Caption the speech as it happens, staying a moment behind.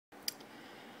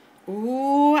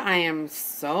Ooh, I am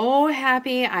so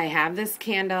happy I have this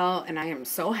candle, and I am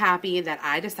so happy that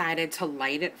I decided to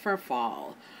light it for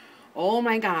fall. Oh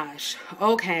my gosh.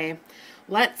 Okay,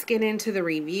 let's get into the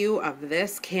review of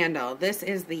this candle. This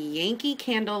is the Yankee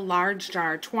Candle Large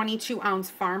Jar 22-ounce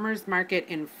Farmer's Market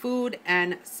in Food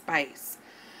and Spice.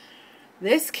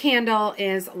 This candle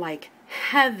is like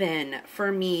heaven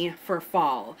for me for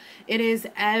fall. It is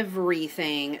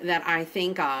everything that I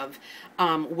think of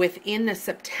within the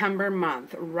September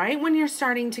month. Right when you're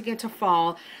starting to get to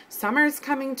fall, summer is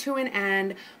coming to an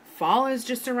end, fall is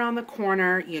just around the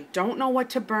corner, you don't know what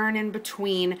to burn in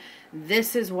between.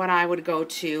 This is what I would go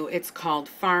to. It's called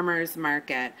Farmer's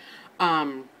Market.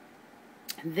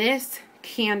 This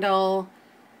candle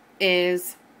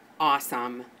is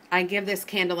awesome. I give this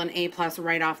candle an A+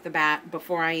 right off the bat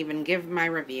before I even give my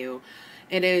review.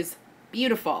 It is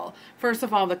beautiful. First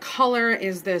of all, the color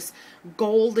is this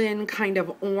golden kind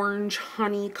of orange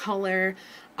honey color.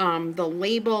 The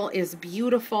label is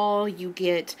beautiful. You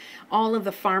get all of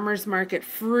the farmer's market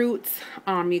fruits.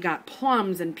 You got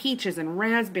plums and peaches and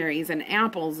raspberries and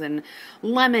apples and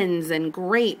lemons and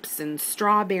grapes and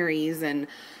strawberries and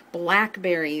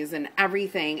blackberries and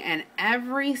everything, and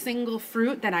every single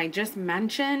fruit that I just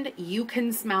mentioned you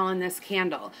can smell in this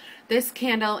candle. This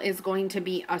candle is going to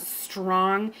be a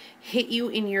strong, hit you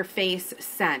in your face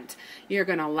scent. You're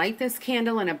going to light this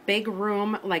candle in a big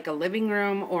room like a living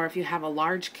room, or if you have a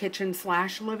large kitchen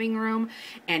 / living room,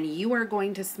 and you are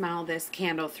going to smell this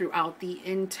candle throughout the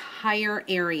entire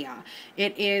area.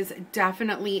 It is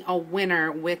definitely a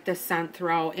winner with the scent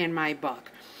throw in my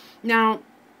book. Now,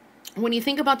 when you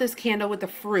think about this candle with the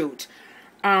fruit,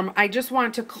 I just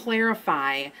want to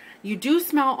clarify, you do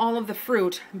smell all of the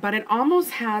fruit, but it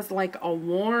almost has like a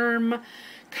warm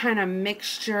kind of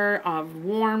mixture of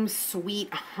warm,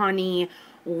 sweet honey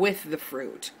with the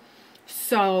fruit.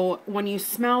 So when you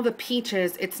smell the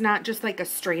peaches, it's not just like a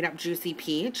straight up juicy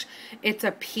peach. It's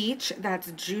a peach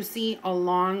that's juicy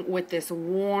along with this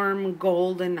warm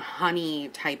golden honey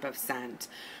type of scent.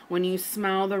 When you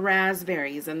smell the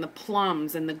raspberries and the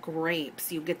plums and the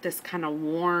grapes, you get this kind of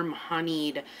warm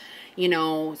honeyed, you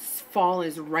know, fall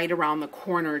is right around the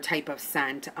corner type of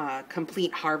scent,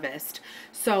 complete harvest.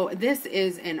 So this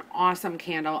is an awesome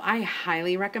candle. I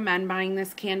highly recommend buying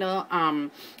this candle.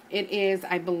 It is,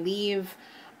 I believe,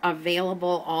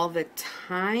 available all the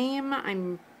time.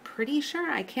 I'm pretty sure.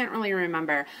 I can't really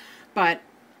remember. But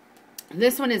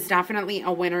this one is definitely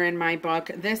a winner in my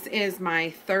book. This is my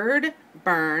third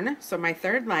burn, so my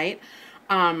third light.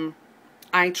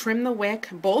 I trim the wick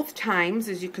both times.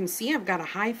 As you can see, I've got a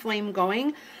high flame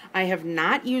going. I have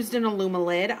not used an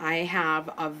Alumilid. I have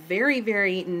a very,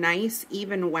 very nice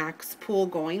even wax pool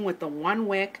going with the one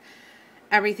wick.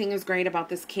 Everything is great about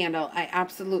this candle. I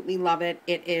absolutely love it.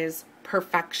 It is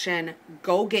perfection.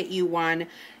 Go get you one.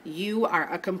 You are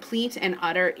a complete and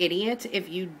utter idiot if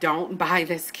you don't buy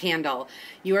this candle.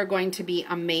 You are going to be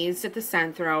amazed at the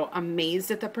scent throw,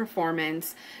 amazed at the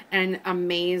performance, and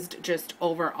amazed just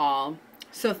overall.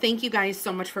 So thank you guys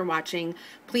so much for watching.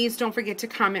 Please don't forget to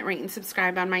comment, rate, and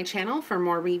subscribe on my channel for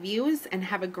more reviews, and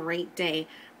have a great day.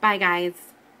 Bye, guys.